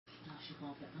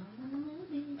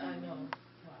I know.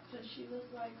 Does she look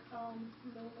like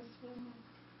Noah's Swimmer?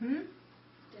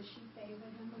 Does she favor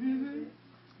him a little bit?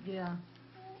 Yeah.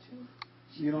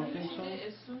 You don't think so?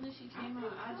 As soon as she came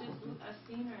out, I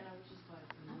seen her and I was just like,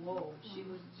 whoa, she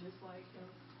was just like him.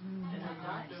 And the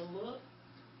doctor looked,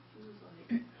 she was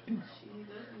like, she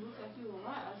doesn't look like you a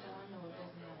lot. I said, I know it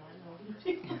doesn't matter. I know who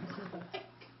she looks like.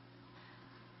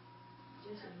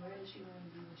 Just as red as she wanted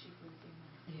to be when she first came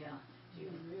out. Yeah. She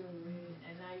was real red,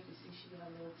 and now you can see she got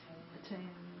a little tan.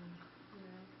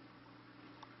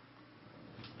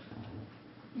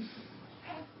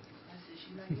 I said,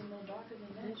 she's not getting no darker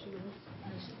than that. She is.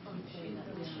 She's not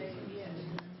going to shade yet.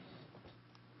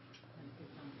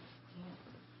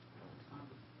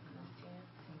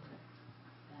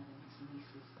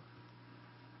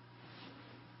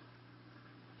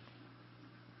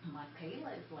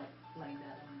 Michaela is like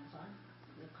that on the side.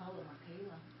 They call her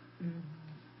Michaela.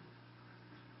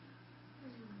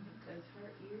 Because her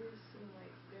ears seem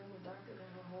like they were darker than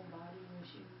her whole body when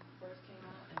she first came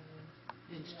out, and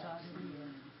then she got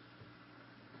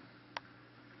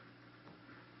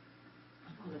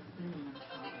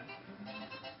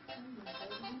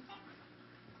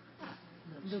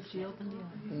Look, she opened the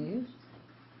eyes.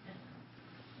 Yes.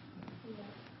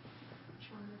 Yeah.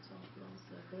 Trying to talk low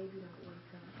so baby don't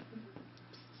wake up.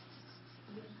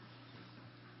 Yeah.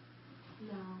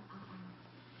 No,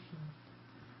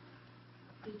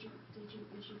 Did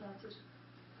you about to?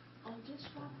 Oh, just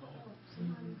drop her off.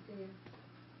 Somebody's there.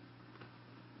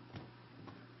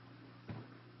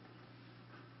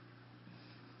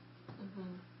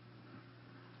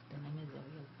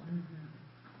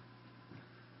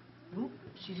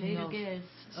 She made a guess.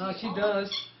 Oh, she does.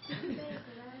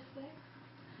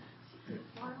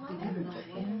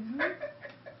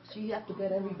 She have to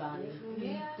get everybody.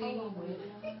 Yeah. You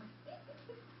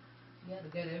have to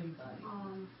get everybody.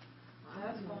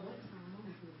 That's fine.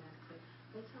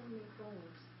 What time they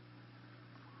close?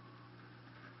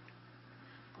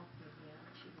 Okay, yeah,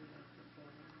 she be back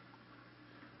before then.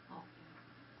 Okay.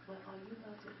 But are you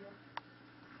about to drop?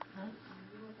 Huh? Are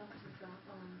you about to drop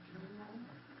Dream home?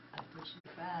 I push it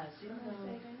fast. You know,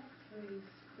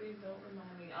 please don't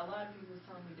remind me. A lot of people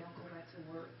tell me don't go back to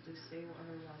work. Just stay with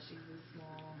her while she's this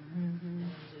small, and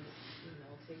just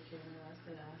take care of her. I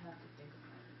said I have to think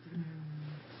about it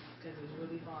because it's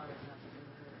really hard not to think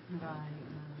of her. Right.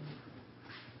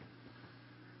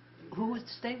 Who would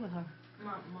stay with her?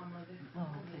 My mother. Oh,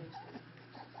 okay.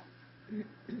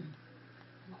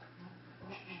 Look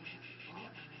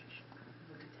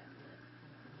at that lip.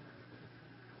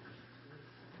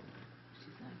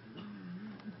 She's like,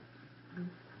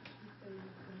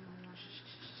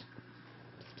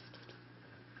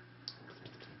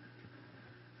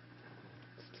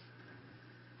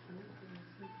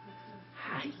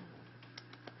 hi.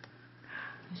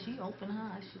 She open her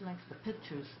eyes. She likes the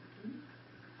pictures.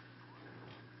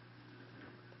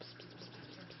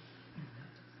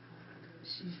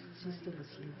 She's still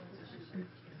asleep.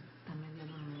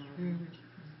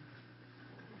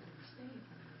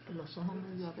 Los ojos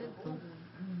medio abiertos.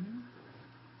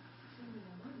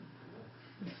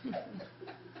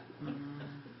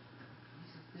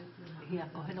 Y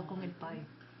acógelo con el pie.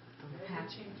 ¿Cómo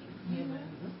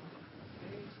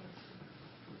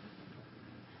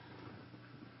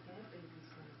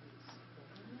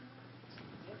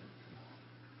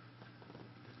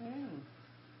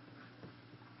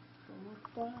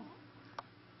está?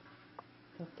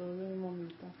 Está todo bien,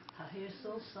 mamita. Her hair's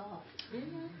so soft. I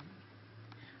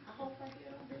hope her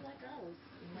hair don't be like ours.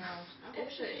 No,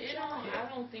 I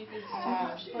don't think it's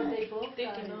But they both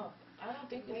thicken got up. I don't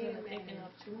think it's gonna thicken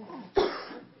up too much.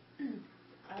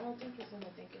 I don't think it's gonna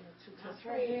thicken up too much. Because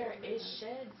her hair, it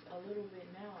sheds a little bit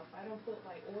now. If I don't put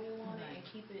like oil on it and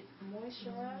keep it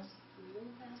moisturized,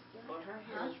 but her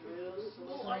hair is real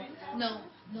soft. No,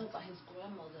 but his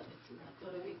grandmother is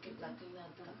like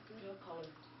your color.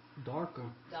 Darker.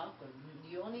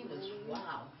 Yoni was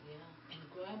wow, yeah. And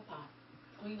grandpa,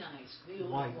 green eyes,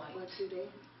 real White. But today,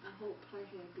 I hope her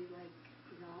hair be like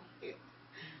long hair.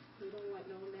 We don't want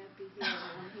no nappy hair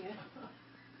around here.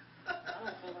 I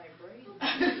don't feel like braiding. I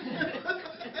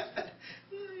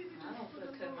don't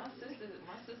feel, because my sister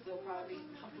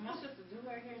do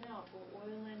her hair now, put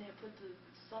oil in it, put the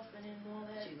stuffing in and all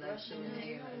that. She likes her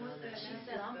hair and all that. She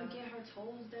said, I'm going to get her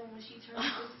toes done when she turns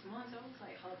 6 months. I was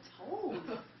like, her toes?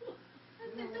 I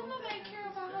said, don't nobody care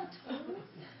about her toes.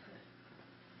 Yeah,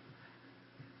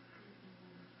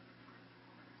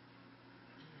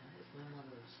 his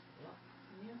grandmother's rough.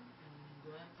 Yeah. And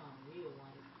grandpa real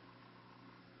white.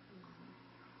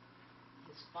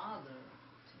 His father's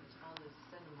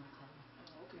cinnamon color.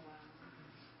 Oh, okay. Wow.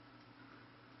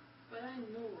 But But I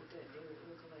knew that they would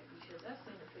look alike because I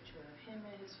seen a picture of him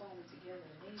and his father together,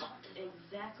 and they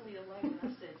exactly alike. And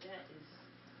I said, that is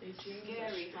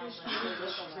scary how much they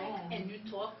look alike. And you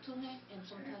talk to him, and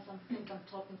sometimes I think I'm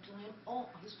talking to him. Oh,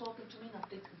 he's talking to me, and I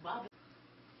think Bobby.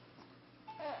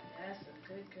 That's a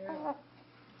good girl.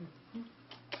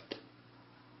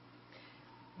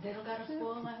 They don't got a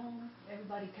spoil at home.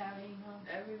 Everybody carrying her.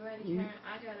 Everybody carrying.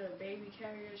 I got a baby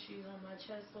carrier. She's on my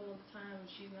chest all the time. When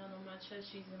she's not on my chest,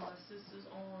 she's in my sister's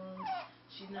arms.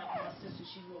 She's not with my sister.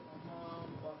 She's with my mom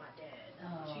or my dad.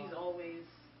 Oh. She's always.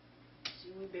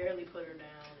 We barely put her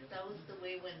down. That was the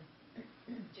way when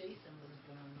Jason was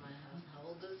born in my house. How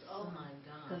old is? Oh my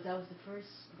God. Because that was the first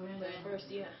grandma. The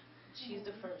first, yeah. She's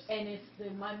the first. And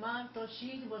my mom thought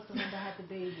she was the one that had the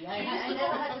baby. I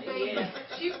never had the baby. Yeah.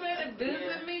 She better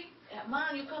visit me.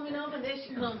 Mom, you coming over? And then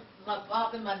she comes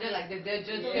up in my day like they're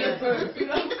just there first. You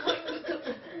know?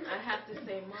 I have to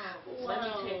say, Mom, let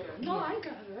me take her. No, I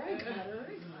got her. I'm like, oh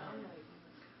my gosh.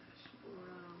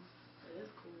 Wow. That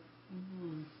is cool.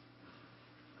 Mm-hmm.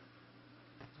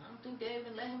 I don't think they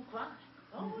even let him cry.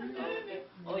 Oh, my baby.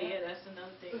 Oh, yeah, that's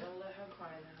another thing. Don't let her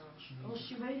cry in the house. Oh,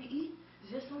 she ready to eat?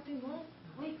 Is there something wrong?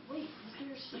 Wait.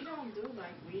 She don't do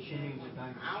like we She did needs a when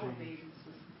diaper our change. babies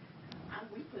was.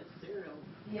 We put cereal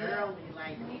Yeah. early,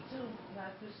 like Me too.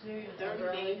 I put cereal. 30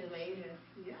 days later.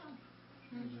 Yeah.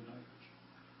 There's a diaper.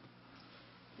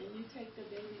 Then you take the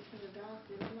baby to the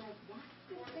doctor and they're like, why is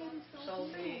this baby so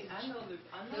big? I know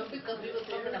No, because we were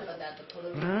talking about that. The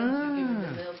Puerto Ricans, Ah. you give them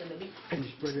the milk and the meat. And you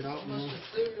spread it out more. I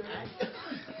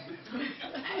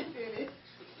did it.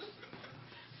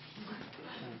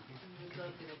 We were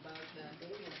talking about that.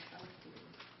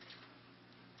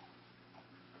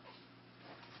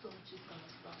 So she's gonna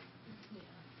stop.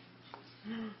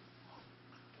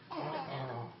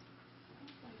 Oh.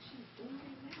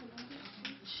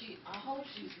 I hope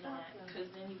she's not, because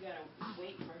then you gotta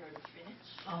wait for her to finish.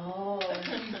 Oh,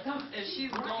 If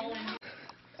she's going.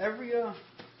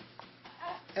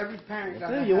 Every parent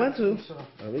got Okay, you went to. So.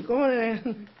 Where we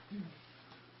going?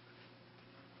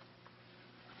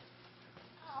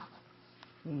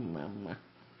 Mama.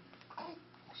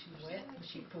 She's wet.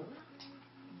 She pooped.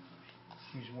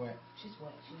 She's wet. She's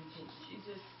wet. She pooped.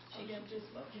 She didn't just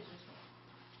love you.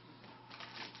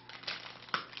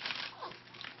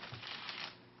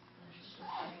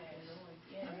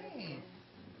 Hey.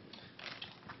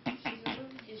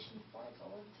 She farts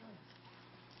all the time.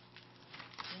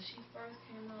 When she first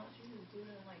came out, she was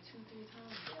doing it like 2-3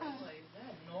 times. I was like, is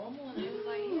that normal? And they was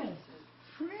like, yes.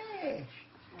 Fresh.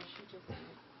 She took it.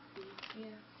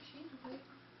 Yeah, she's good.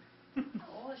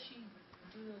 All she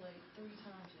do like 3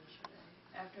 times yesterday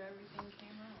after everything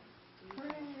came out.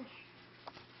 Fresh.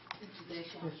 Today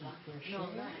she This is fresh. No,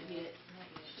 not yet.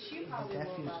 She But probably that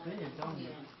will feels about good, it. don't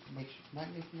it? Might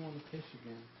make you want to piss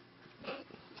again.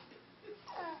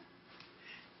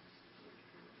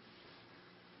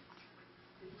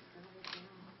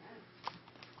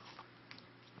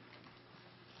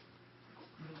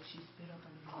 Look, she spit up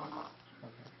on the wall.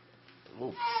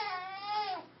 Okay.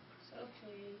 It's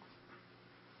okay.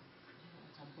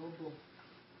 It's a bobo.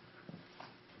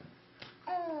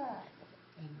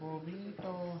 El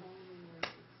bobito.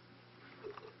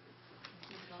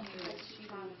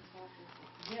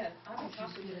 Yes, I've been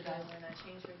talking to her when I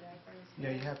changed her diapers.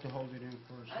 Yeah, you have to hold it in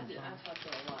first. I talk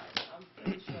to her a lot. I'm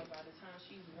pretty sure by the time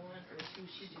she's 1 or 2,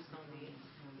 she's just gonna be.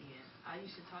 Yeah. I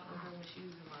used to talk to her when she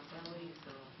was in my belly,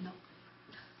 so. No.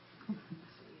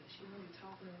 So yeah, she gonna be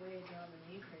talking away, driving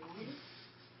me crazy.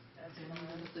 That's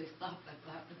fine. They stop like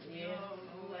that. Yeah.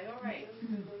 I'm like, all right.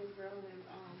 There was a little girl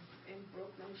in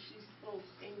Brooklyn. She spoke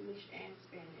English and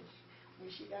Spanish. When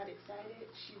she got excited,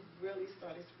 she really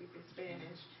started speaking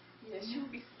Spanish. Yeah, she would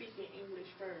be speaking English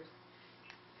first.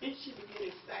 And she would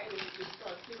get excited and just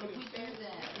start But speaking we do Spanish.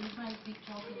 that. We might be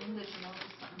talking English and all of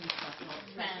a sudden we start talking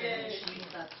Spanish. Yes. We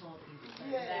start talking Spanish.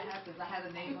 Yes. That happens. I had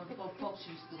a neighbor before folks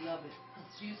used to love it. 'Cause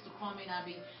she used to call me and I'd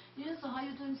be, yeah, so how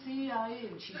you doing? See, how are you?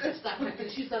 And she just started,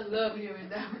 she started loving hearing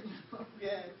that.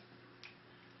 Yes.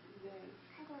 Yes.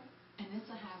 And it's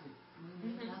a habit.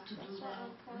 Not to do that.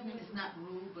 It's not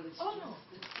rude, but it's Oh, just, no.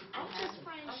 it's a I'm just habit.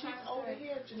 praying I'm she's not over saying-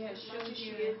 here just Yeah, as much as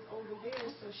she she'll is over there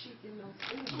so she can know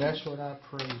English. That's what I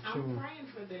pray I'm too. praying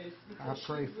for this I because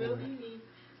pray she for really it. needs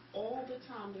all the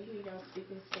time to hear y'all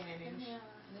speaking Spanish. Yeah,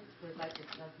 and it's good. Like we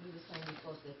were saying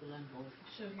before, they could learn both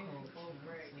She'll hear cultures. both,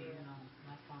 right, So, yeah. you know,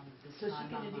 my father this So she time,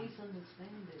 can at my least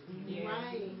understand it. Yeah.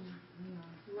 Right.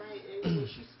 Right, and when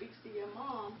she speaks to your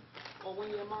mom, or when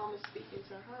your mom is speaking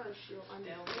to her, she'll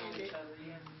They'll know understand each it. other,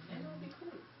 yeah. And it'll be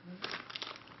cool.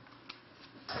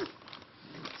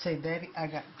 Say, Daddy, I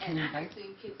got And I penny have bite.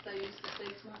 seen kids that used to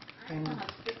say, "Mom, I And- know how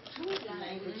to speak 2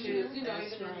 languages."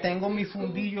 Because, you know, even in Tengo mi school,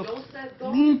 fundillo Joe said go.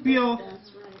 limpio.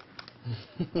 That's right.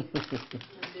 They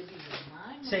be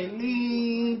like, Say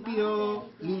limpio. you know,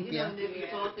 Limpia. they be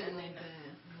talking and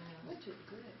Which is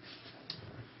good.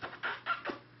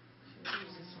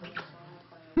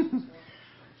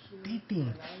 Titi.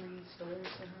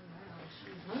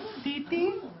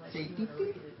 Titi. Say titi.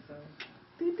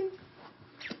 Titi.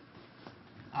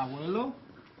 Abuelo.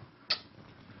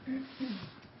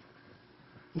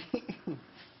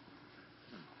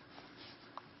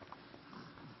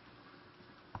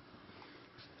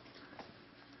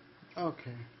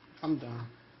 Okay, I'm done.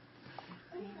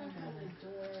 I even have a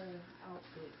Dora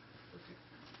outfit.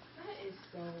 That is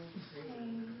so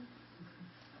pretty.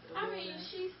 I mean,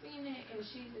 she seen it and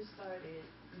she just started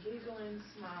giggling,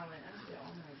 smiling. I said,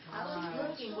 oh my I was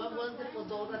god. looking, what was it for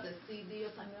Dora, the CD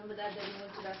or something? Remember that day we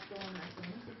went to that store and I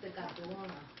said, what's it they got Dora?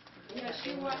 Yeah,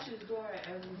 she watches Dora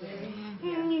every day.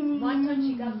 One time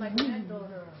she got my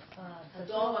granddaughter A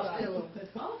Dora pillow.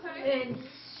 Okay. and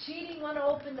she didn't want to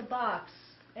open the box,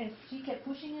 and she kept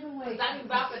pushing it away. Because I didn't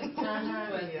wrap it.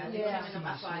 Yeah.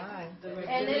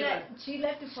 And then she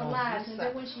left it for So last, and then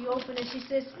Lisa. when she opened it, she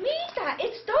says, "Mita,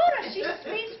 it's Dora. She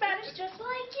speaks Spanish just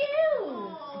like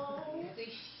you."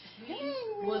 See, she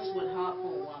was with her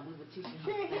for a while. We were teaching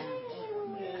her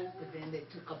Spanish. But then they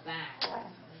took her back.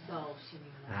 So she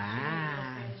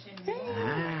didn't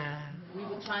We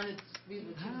were trying to, she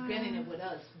was getting it with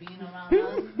us, being around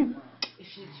us. If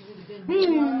she would have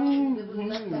been more, they would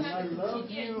have left us. I love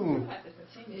you.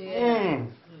 Yeah.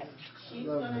 She's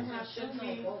gonna have to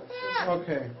be.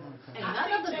 Okay. And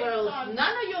none of the girls,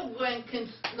 none of your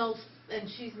grandkids knows, and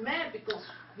she's mad because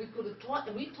we could have taught,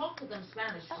 and we talk to them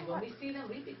Spanish. When we see them,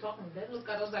 we be talking. They look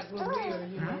at us like we're weird,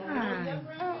 you know.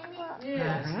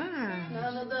 Yeah.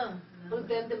 None of them. But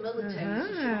then the military, so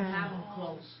she don't have them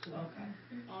close to them.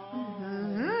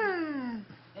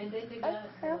 And then they got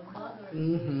the mother.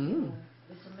 Mm-hmm.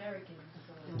 It's American.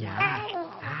 So. Yeah.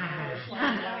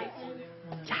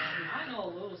 I know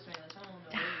a little Spanish. I don't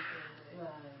know everything.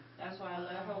 But that's why I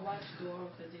let her watch Dora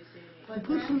because it said. But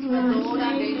Dora,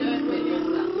 they learn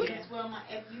with it. yes, well,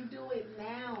 if you do it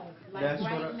now, like That's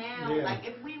right what now, yeah. like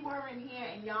if we were in here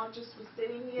and y'all just was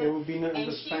sitting It here would be nothing and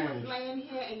but she was Spanish. laying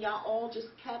here and y'all all just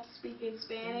kept speaking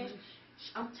Spanish,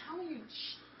 I'm telling you,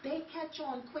 they catch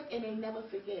on quick and they never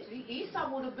forget. See, Isa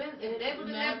would have been, if they would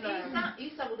have left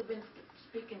Isa would have been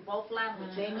speaking both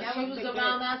languages. They When never she was forget.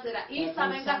 around us, that Isa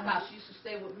venga acá. She used to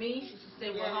stay with me, she used to stay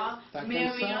with her. Está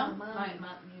Miriam,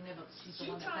 cansada. you never, she's the She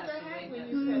one that turned passed her head away. when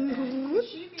you said that.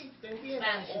 She needs to hear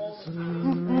that Spanish all is the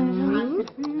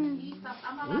time. Isa,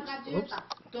 ama la galleta.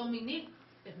 Dominique,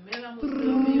 if Miriam was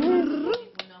still here,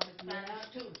 Dominique would know his Spanish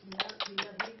too.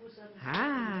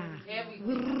 Ah.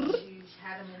 Everything, she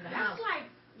had him in the house. That's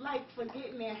like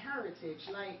forgetting their heritage.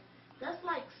 Like that's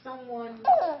like someone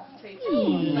like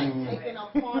taking a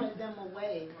part of them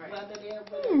away, whether they're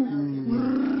with Americans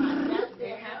or not. That's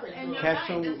their heritage. And you're Catch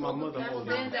right, on that's with my what mother that's over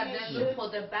then there. that look for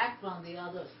the background, the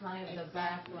other side of the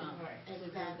background.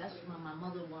 Exactly. That's what my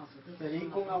mother wants. Feliz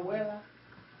con abuela.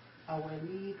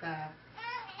 Abuelita.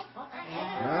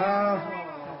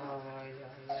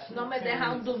 No me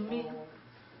dejan dormir.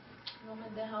 No me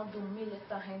dejan dormir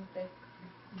esta gente.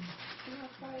 See how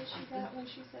quiet she got when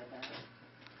she said that?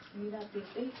 Mira,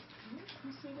 Titi.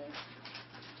 You see that?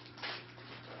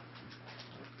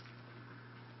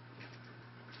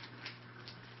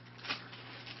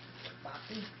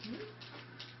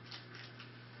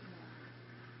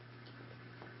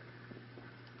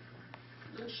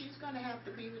 Look, she's gonna have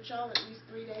to be with y'all at least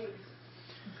 3 days.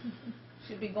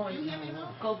 Should be going. You hear me,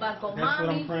 Mom? Go back on That's what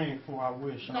I'm mommy. praying for. I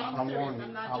wish. No, I'm I serious. want it.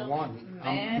 I'm not I want it. joking.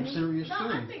 I'm serious No,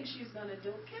 I too. think she's gonna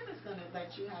do. Kim is gonna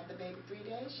let you have the baby 3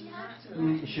 days. She has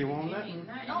to. She won't let me.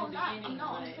 No,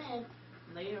 I'm saying.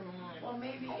 Later on. Or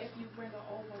maybe if you bring her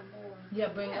over more.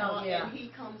 Yeah, bring out, yeah. And he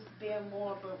comes there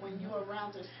more, but when you're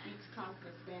around her, speaks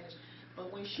constant Spanish.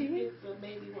 But when she gets to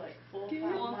maybe what, 4 or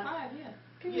 5 months? Yeah.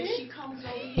 Yeah, she comes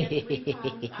over here 3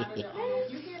 times out of the,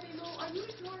 you hear me, Lou? Are you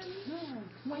ignoring me?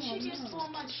 When she gets 4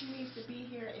 months, she needs to be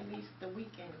here at least the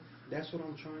weekends. That's what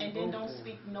I'm trying to And go then don't for.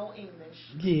 speak no English.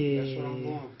 That's what I'm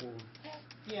Yeah. going for.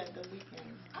 Yeah, the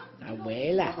weekends.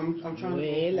 Abuela. I'm trying to go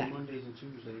Abuela. for Mondays and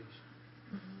Tuesdays.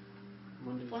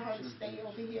 Mondays For her and to stay Tuesdays.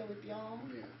 over here with y'all.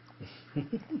 Yeah.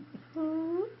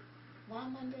 Why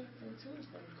Mondays and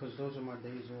Tuesdays? Because those are my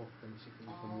days off, basically,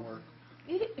 from work.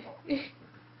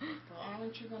 Well,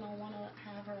 aren't you going to want to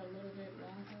have her a little bit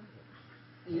longer?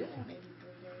 Yeah. Maybe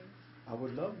 3 days. I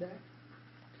would love that.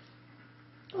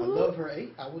 I love her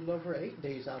 8. I would love her 8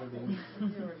 days out of the week.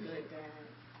 You're a good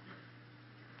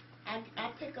dad.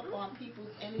 I pick up on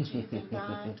people's energies and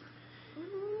vibes.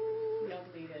 Y'all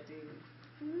believe that, do you?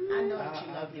 much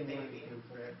you love your I'll be baby.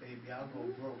 for that baby. I'll go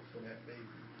broke for that baby.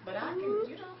 But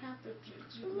you don't have to,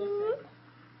 listen,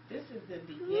 this is the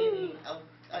beginning of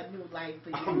a new life for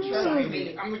you. I'm Trust excited.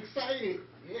 me. I'm excited.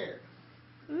 Yeah.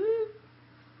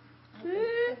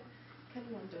 Come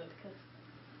on, do it, because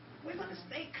we're going to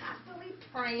stay constantly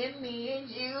praying, me and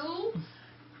you.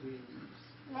 Please.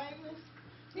 Right, Miss?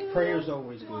 You know, Prayer's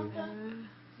always you good. want that?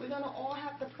 We're going to all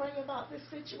have to pray about this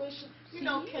situation. You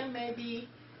know, Kim, maybe,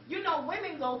 you know,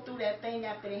 women go through that thing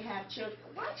after they have children.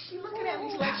 Why is she looking at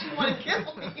me like she want to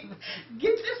kill me?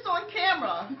 Get this on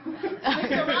camera.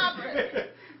 Mr. Robert.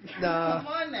 Nah. Come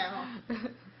on now.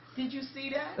 Did you see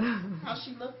that? How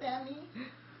she looked at me?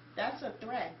 That's a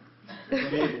threat.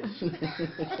 It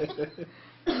is.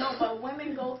 No, but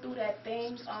women go through that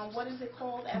thing. What is it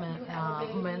called after you have a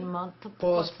baby?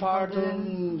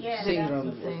 Postpartum Yeah, syndrome.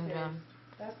 That's what it is.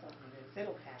 That's what it is.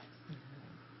 It'll pass.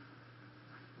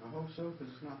 I hope so,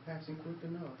 because it's not passing quick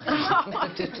enough.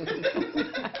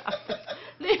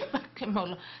 Leave him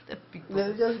alone. That people.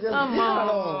 Just Come leave it on.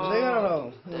 alone. Leave it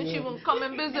alone. Then she won't come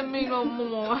and visit me no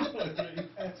more.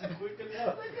 Passing quick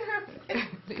enough.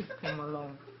 Leave him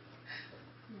alone.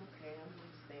 Okay, I'm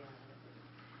going to stay out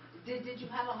of it. Did you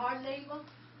have a hard labor?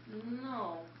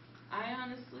 No. I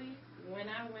honestly, when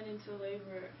I went into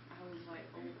labor, I was like,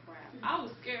 oh crap. I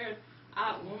was scared.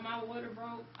 When my water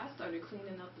broke, I started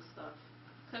cleaning up the stuff.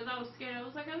 Because I was scared. I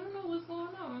was like, I don't know what's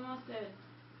going on. And I said,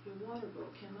 your water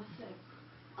broke, Kim. I said,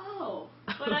 oh.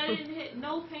 But I didn't hit,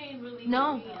 no pain really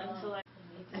No. hit me until I...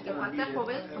 Te falta el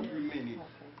coberto. Every minute.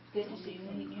 You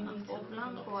need to. O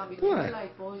blanco, What? habichuela y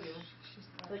pollo.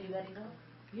 So you gotta go.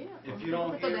 Yeah. If you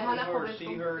don't Te deja la hear or coberto.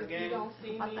 see her If you again, don't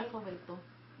see Falta me, el coberto.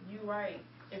 you right.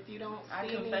 If you don't I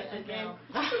see me confess it again,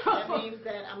 now. that means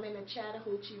that I'm in the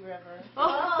Chattahoochee River.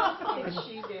 Oh. And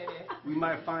she did it. we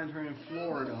might find her in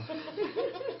Florida.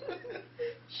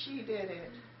 She did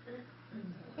it.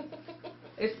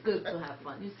 It's good to have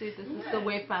fun. You see, this is the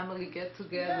way family get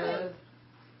together.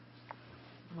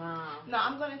 Wow. Now,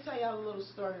 I'm going to tell y'all a little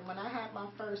story. When I had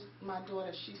my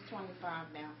daughter, she's 25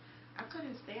 now, I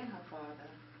couldn't stand her father.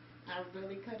 I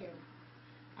really couldn't.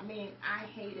 I mean, I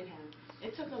hated him.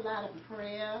 It took a lot of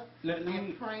prayer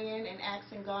and praying and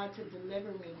asking God to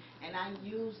deliver me. And I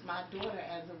used my daughter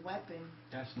as a weapon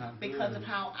That's not good. because of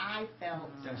how I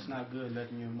felt. That's not good,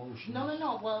 letting your emotions.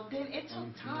 No. Well, then it took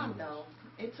Everything time, else.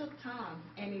 though. It took time.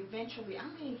 And eventually, I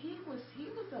mean, he was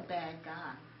a bad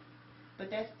guy. But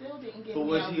that still didn't give But me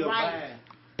was he a a right.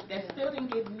 bad? That still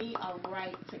didn't give me a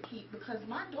right to keep, because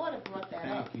my daughter brought that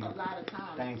up Thank you. a lot of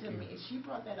times Thank to you. me. She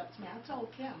brought that up to me. I told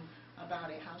Kim about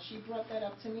it, how she brought that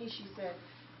up to me. She said,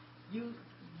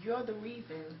 you're the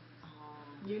reason,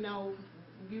 you know,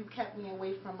 you kept me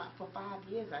away from for 5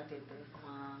 years I did this.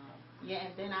 Yeah,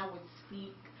 and then I would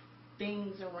speak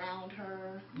things around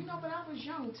her, you know, but I was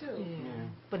young too. Yeah.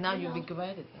 But now you know?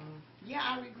 regret it. Yeah,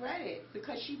 I regret it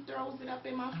because she throws it up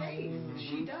in my face.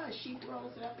 She does. She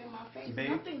throws it up in my face.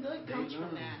 Nothing good comes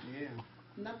from that. Yeah,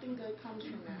 Nothing good comes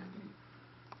from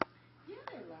that. Yeah,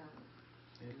 they learn.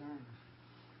 they learn.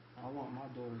 I want my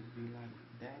daughter to be like,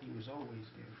 Daddy was always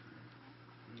there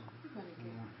for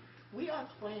me. We are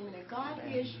claiming it. God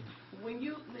hears you. When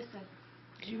you, listen,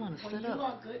 You want to when sit you up.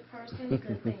 are a good person,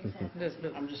 good things happen.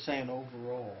 Look. I'm just saying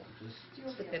overall,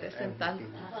 just Se quiere sentar.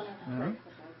 everything.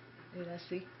 Mira,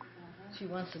 see? She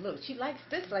wants to look. She likes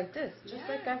this like this, just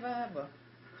like I've ever.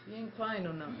 She ain't crying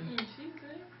or nothing. She's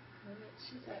good.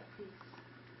 She's at peace.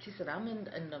 She said, I'm in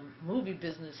the movie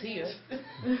business here.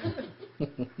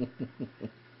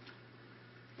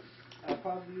 I'll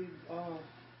probably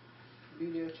be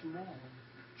there tomorrow,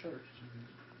 church.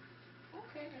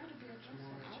 Okay, that'll be a blessing.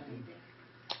 I'll be there.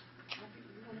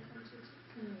 You want to come too?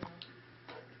 No.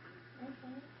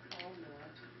 Okay. Oh,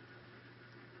 Lord.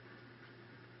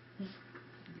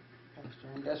 Pastor,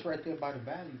 that's right there by the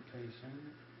Valley place, ain't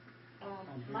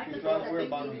it? Mike Brick is Drive, at where Big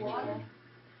about League on Water. Brooklyn?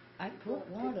 I put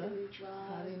water. Big League Drive.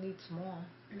 Probably needs more.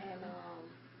 And,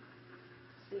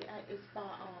 it's by,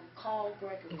 Carl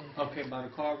Gregory. Okay, by the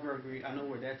Carl Gregory, I know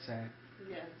where that's at.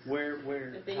 Yes. Where,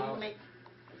 And then how? you make...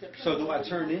 So do I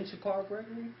turn into Carl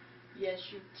Gregory? Yes,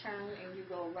 you turn and you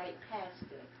go right past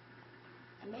it.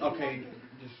 And maybe Okay,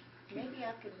 just... Maybe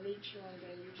I can meet you and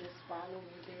then you just follow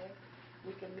me there.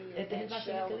 We can meet Este es el at that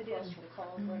Shell vacío que le across dieron. from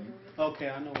Carl Gregory. Okay,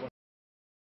 I know what